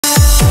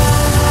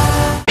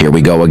Here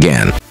we go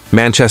again.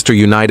 Manchester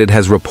United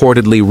has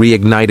reportedly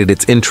reignited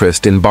its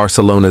interest in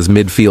Barcelona's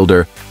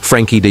midfielder,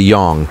 Frenkie de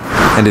Jong,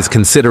 and is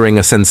considering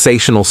a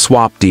sensational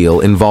swap deal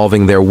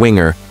involving their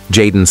winger,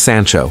 Jadon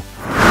Sancho.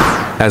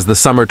 As the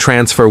summer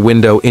transfer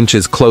window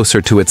inches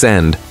closer to its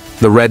end,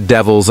 the Red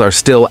Devils are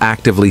still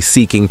actively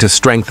seeking to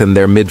strengthen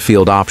their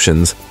midfield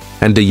options,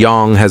 and de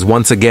Jong has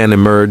once again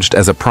emerged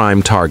as a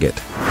prime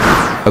target.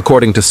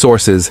 According to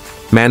sources,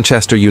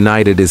 Manchester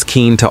United is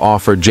keen to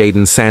offer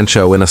Jadon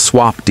Sancho in a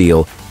swap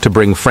deal to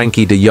bring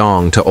Frenkie de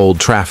Jong to Old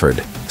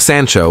Trafford.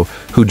 Sancho,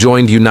 who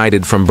joined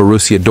United from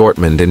Borussia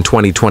Dortmund in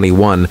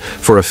 2021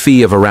 for a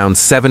fee of around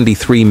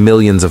 £73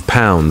 million,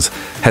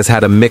 has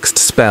had a mixed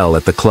spell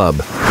at the club.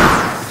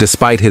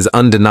 Despite his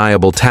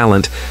undeniable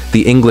talent,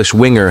 the English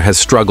winger has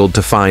struggled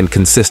to find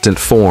consistent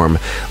form,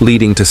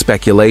 leading to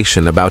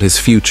speculation about his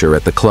future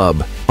at the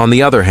club. On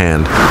the other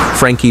hand,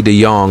 Frenkie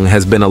de Jong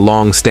has been a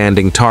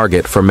long-standing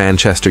target for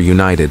Manchester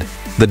United.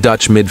 The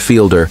Dutch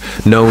midfielder,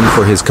 known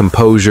for his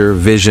composure,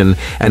 vision,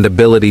 and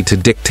ability to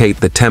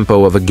dictate the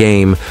tempo of a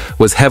game,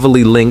 was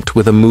heavily linked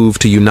with a move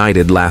to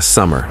United last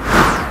summer.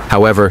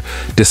 However,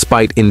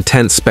 despite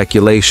intense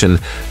speculation,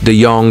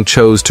 de Jong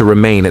chose to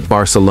remain at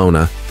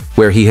Barcelona,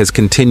 where he has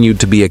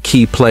continued to be a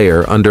key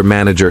player under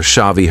manager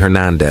Xavi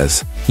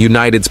Hernandez.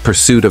 United's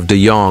pursuit of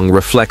de Jong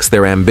reflects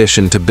their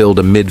ambition to build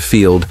a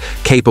midfield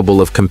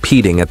capable of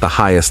competing at the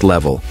highest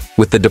level.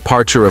 With the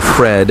departure of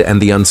Fred and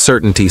the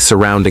uncertainty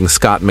surrounding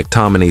Scott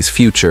McTominay's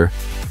future,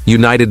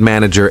 United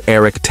manager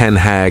Erik ten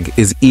Hag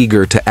is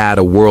eager to add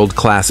a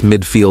world-class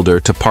midfielder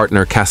to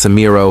partner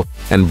Casemiro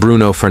and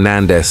Bruno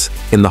Fernandes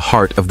in the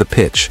heart of the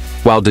pitch.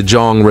 While de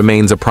Jong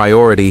remains a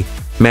priority,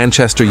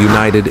 Manchester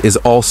United is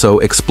also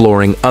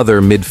exploring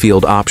other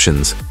midfield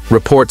options.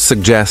 Reports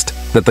suggest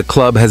that the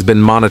club has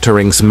been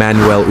monitoring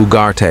Manuel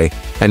Ugarte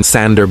and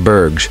Sander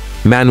Berge.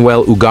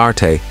 Manuel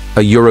Ugarte,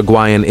 a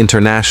Uruguayan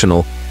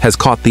international, has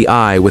caught the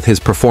eye with his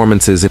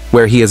performances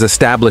where he has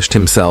established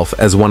himself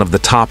as one of the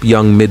top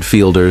young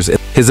midfielders.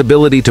 His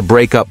ability to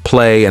break up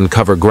play and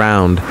cover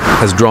ground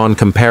has drawn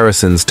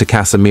comparisons to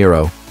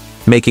Casemiro,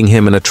 making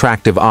him an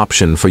attractive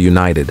option for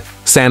United.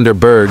 Sander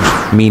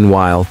Berge,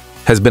 meanwhile,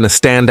 has been a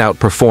standout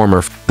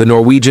performer. The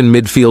Norwegian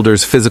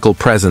midfielder's physical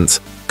presence,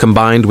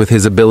 combined with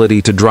his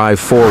ability to drive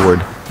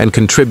forward and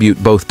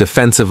contribute both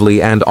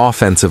defensively and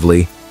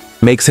offensively,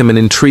 makes him an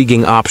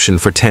intriguing option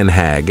for Ten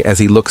Hag as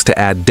he looks to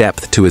add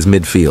depth to his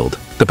midfield.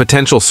 The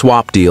potential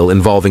swap deal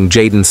involving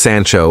Jadon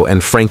Sancho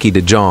and Frenkie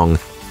de Jong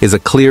is a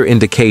clear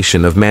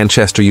indication of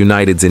Manchester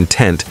United's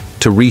intent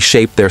to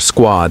reshape their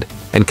squad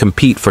and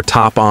compete for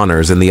top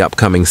honors in the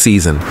upcoming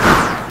season.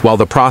 While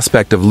the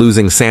prospect of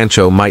losing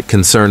Sancho might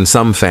concern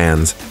some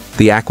fans,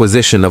 the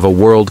acquisition of a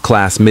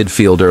world-class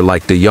midfielder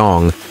like de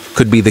Jong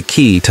could be the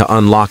key to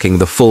unlocking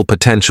the full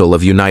potential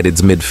of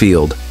United's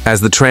midfield.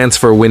 As the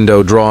transfer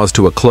window draws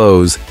to a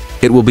close,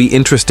 it will be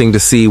interesting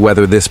to see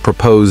whether this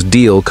proposed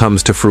deal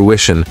comes to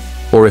fruition,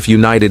 or if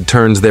United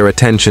turns their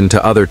attention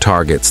to other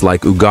targets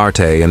like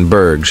Ugarte and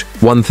Berge.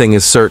 One thing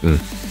is certain: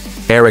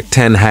 Erik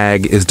ten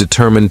Hag is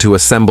determined to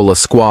assemble a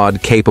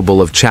squad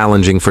capable of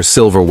challenging for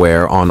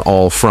silverware on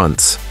all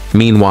fronts.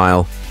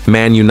 Meanwhile,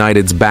 Man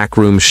United's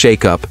backroom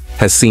shakeup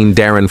has seen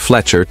Darren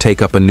Fletcher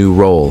take up a new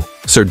role.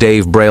 Sir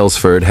Dave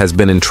Brailsford has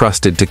been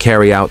entrusted to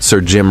carry out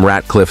Sir Jim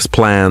Ratcliffe's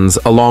plans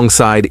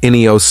alongside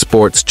Ineos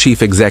Sports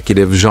chief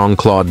executive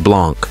Jean-Claude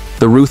Blanc.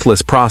 The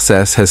ruthless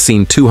process has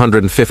seen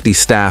 250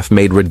 staff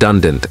made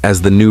redundant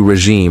as the new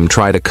regime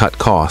try to cut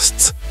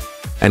costs.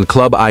 And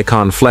club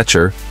icon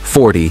Fletcher,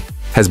 40,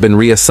 has been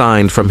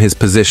reassigned from his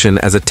position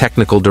as a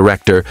technical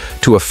director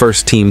to a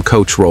first-team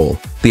coach role.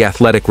 The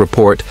Athletic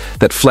report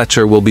that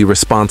Fletcher will be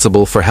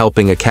responsible for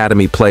helping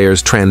academy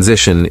players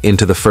transition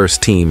into the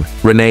first team.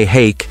 René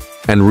Haake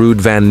and Ruud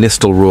van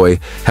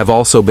Nistelrooy have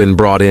also been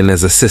brought in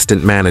as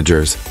assistant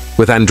managers,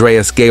 with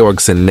Andreas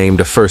Georgsson named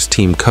a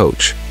first-team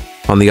coach.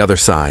 On the other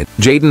side,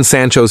 Jadon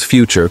Sancho's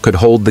future could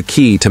hold the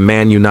key to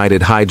Man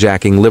United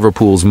hijacking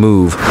Liverpool's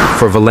move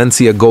for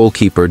Valencia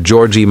goalkeeper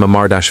Georgi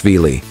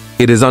Mamardashvili.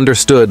 It is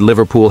understood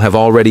Liverpool have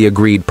already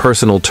agreed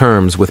personal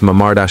terms with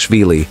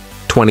Mamardashvili,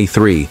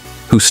 23,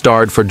 who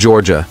starred for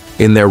Georgia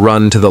in their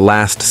run to the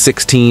last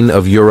 16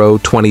 of Euro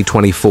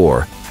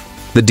 2024.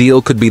 The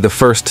deal could be the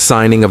first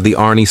signing of the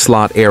Arne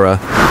Slot era,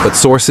 but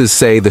sources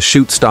say the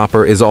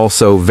shoot-stopper is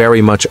also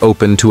very much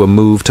open to a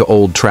move to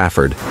Old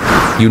Trafford.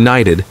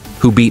 United,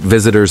 who beat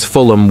visitors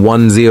Fulham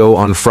 1-0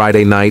 on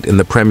Friday night in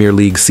the Premier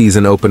League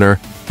season opener,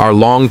 are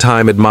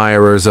longtime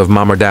admirers of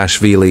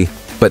Mamardashvili,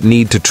 but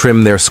need to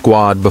trim their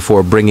squad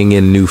before bringing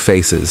in new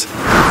faces.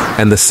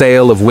 And the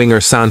sale of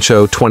winger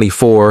Sancho,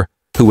 24,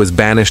 who was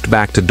banished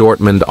back to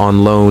Dortmund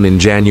on loan in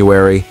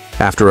January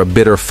after a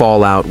bitter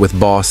fallout with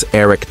boss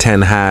Erik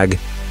ten Hag,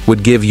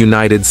 would give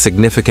United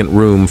significant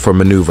room for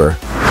maneuver.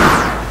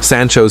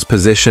 Sancho's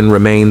position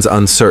remains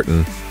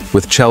uncertain,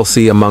 with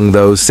Chelsea among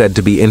those said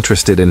to be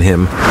interested in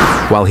him,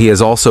 while he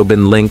has also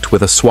been linked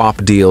with a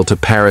swap deal to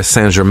Paris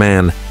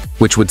Saint-Germain,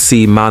 which would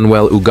see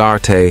Manuel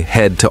Ugarte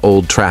head to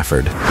Old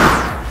Trafford.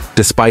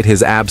 Despite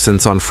his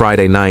absence on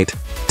Friday night,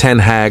 Ten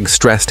Hag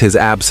stressed his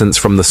absence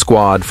from the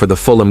squad for the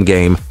Fulham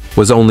game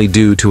was only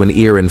due to an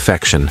ear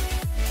infection.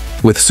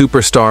 With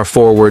superstar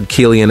forward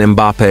Kylian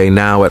Mbappe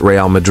now at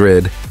Real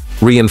Madrid,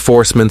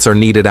 reinforcements are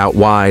needed out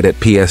wide at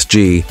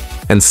PSG,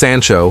 and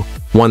Sancho,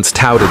 once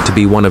touted to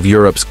be one of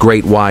Europe's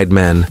great wide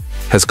men,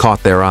 has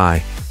caught their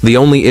eye. The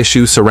only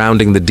issue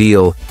surrounding the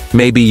deal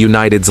may be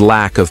United's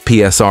lack of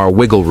PSR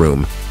wiggle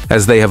room,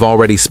 as they have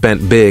already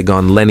spent big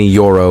on Lenny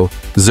Yoro,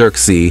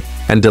 Xerxes,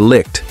 and De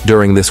Ligt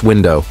during this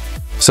window,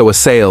 so a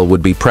sale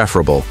would be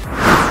preferable.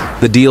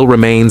 The deal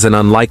remains an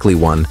unlikely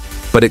one,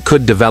 but it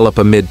could develop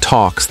amid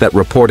talks that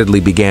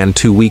reportedly began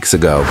 2 weeks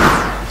ago.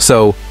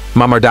 So,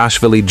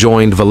 Mamardashvili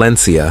joined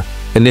Valencia,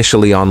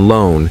 initially on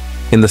loan,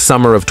 in the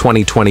summer of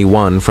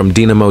 2021 from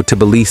Dinamo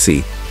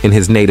Tbilisi in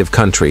his native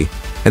country,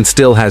 and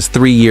still has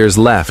 3 years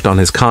left on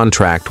his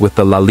contract with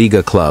the La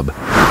Liga club.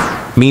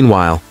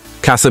 Meanwhile,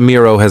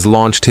 Casemiro has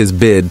launched his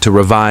bid to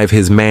revive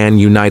his Man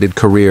United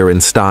career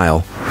in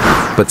style.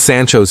 But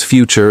Sancho's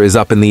future is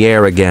up in the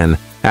air again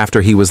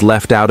after he was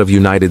left out of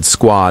United's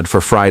squad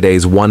for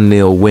Friday's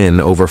 1-0 win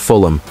over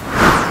Fulham.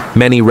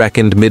 Many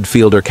reckoned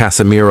midfielder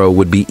Casemiro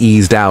would be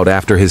eased out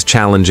after his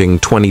challenging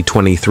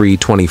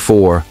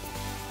 2023-24.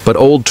 But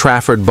Old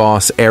Trafford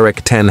boss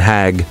Erik Ten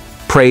Hag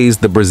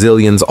praised the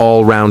Brazilian's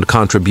all-round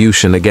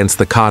contribution against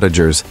the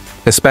Cottagers,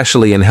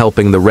 especially in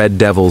helping the Red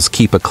Devils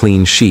keep a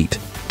clean sheet.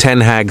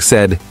 Ten Hag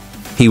said,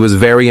 "He was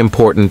very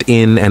important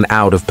in and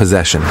out of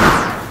possession."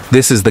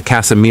 This is the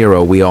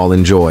Casemiro we all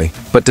enjoy.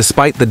 But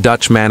despite the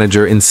Dutch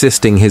manager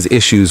insisting his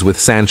issues with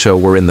Sancho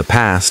were in the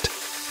past,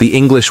 the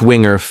English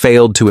winger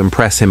failed to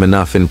impress him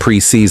enough in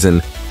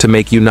pre-season to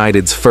make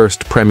United's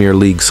first Premier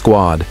League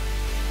squad.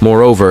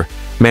 Moreover,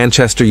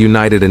 Manchester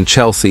United and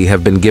Chelsea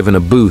have been given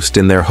a boost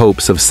in their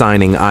hopes of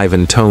signing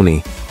Ivan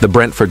Toney. The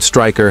Brentford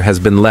striker has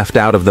been left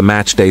out of the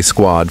matchday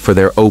squad for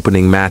their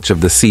opening match of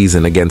the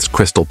season against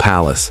Crystal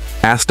Palace.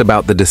 Asked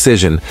about the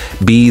decision,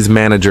 B's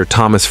manager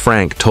Thomas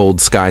Frank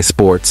told Sky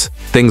Sports,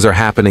 "Things are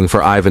happening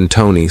for Ivan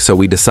Toney, so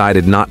we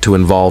decided not to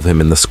involve him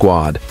in the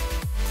squad.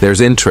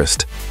 There's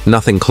interest,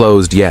 nothing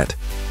closed yet,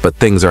 but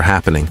things are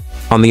happening."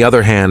 On the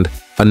other hand,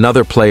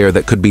 another player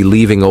that could be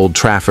leaving Old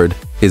Trafford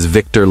is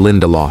Victor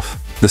Lindelof.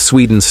 The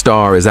Sweden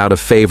star is out of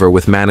favor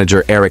with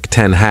manager Erik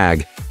Ten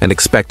Hag and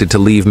expected to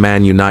leave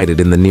Man United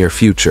in the near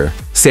future.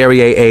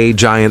 Serie A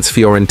giants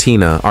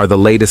Fiorentina are the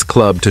latest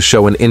club to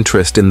show an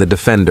interest in the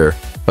defender,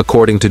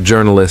 according to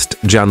journalist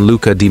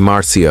Gianluca Di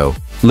Marzio.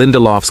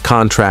 Lindelof's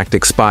contract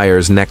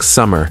expires next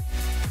summer.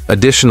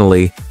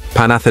 Additionally,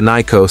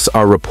 Panathinaikos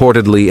are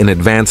reportedly in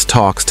advanced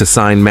talks to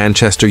sign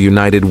Manchester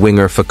United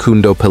winger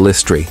Facundo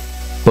Pellistri.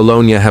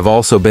 Bologna have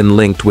also been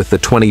linked with the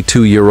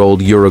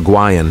 22-year-old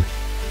Uruguayan,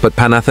 but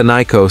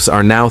Panathinaikos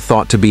are now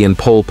thought to be in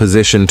pole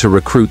position to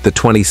recruit the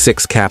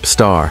 26-cap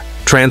star.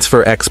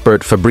 Transfer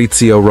expert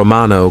Fabrizio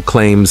Romano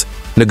claims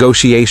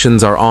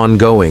negotiations are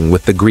ongoing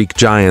with the Greek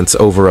giants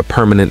over a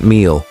permanent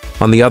meal.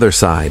 On the other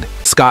side,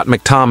 Scott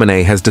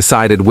McTominay has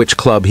decided which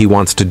club he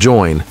wants to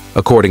join,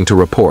 according to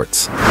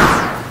reports.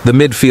 The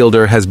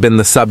midfielder has been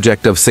the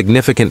subject of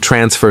significant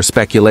transfer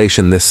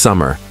speculation this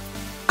summer.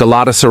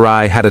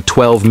 Galatasaray had a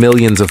 £12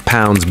 million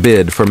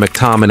bid for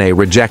McTominay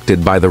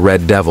rejected by the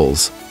Red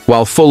Devils,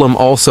 while Fulham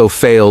also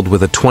failed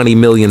with a £20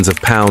 million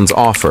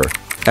offer,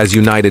 as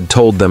United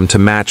told them to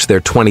match their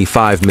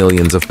 £25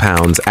 million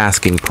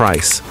asking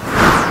price.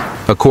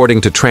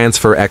 According to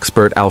transfer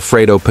expert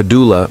Alfredo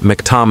Padula,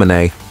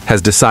 McTominay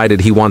has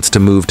decided he wants to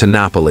move to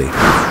Napoli.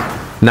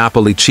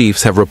 Napoli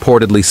chiefs have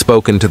reportedly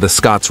spoken to the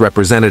Scots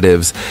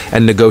representatives,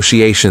 and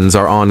negotiations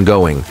are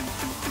ongoing.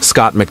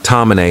 Scott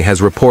McTominay has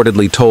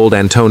reportedly told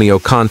Antonio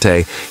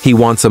Conte he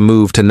wants a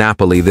move to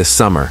Napoli this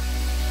summer.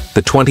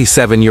 The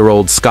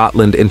 27-year-old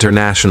Scotland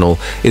international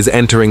is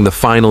entering the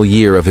final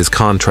year of his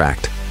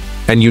contract,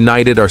 and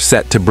United are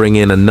set to bring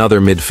in another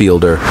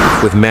midfielder,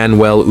 with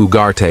Manuel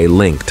Ugarte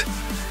linked.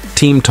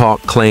 Team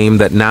talk claim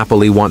that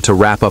Napoli want to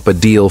wrap up a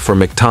deal for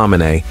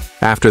McTominay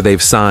after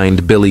they've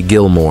signed Billy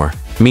Gilmore.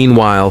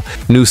 Meanwhile,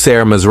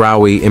 Noussair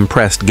Mazraoui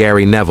impressed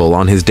Gary Neville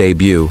on his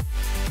debut.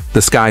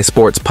 The Sky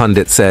Sports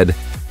pundit said,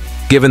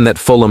 "Given that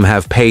Fulham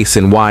have pace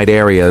in wide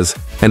areas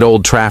and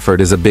Old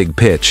Trafford is a big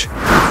pitch.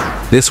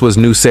 This was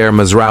Noussair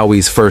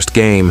Mazraoui's first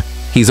game.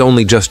 He's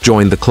only just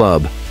joined the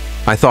club.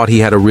 I thought he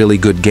had a really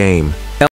good game."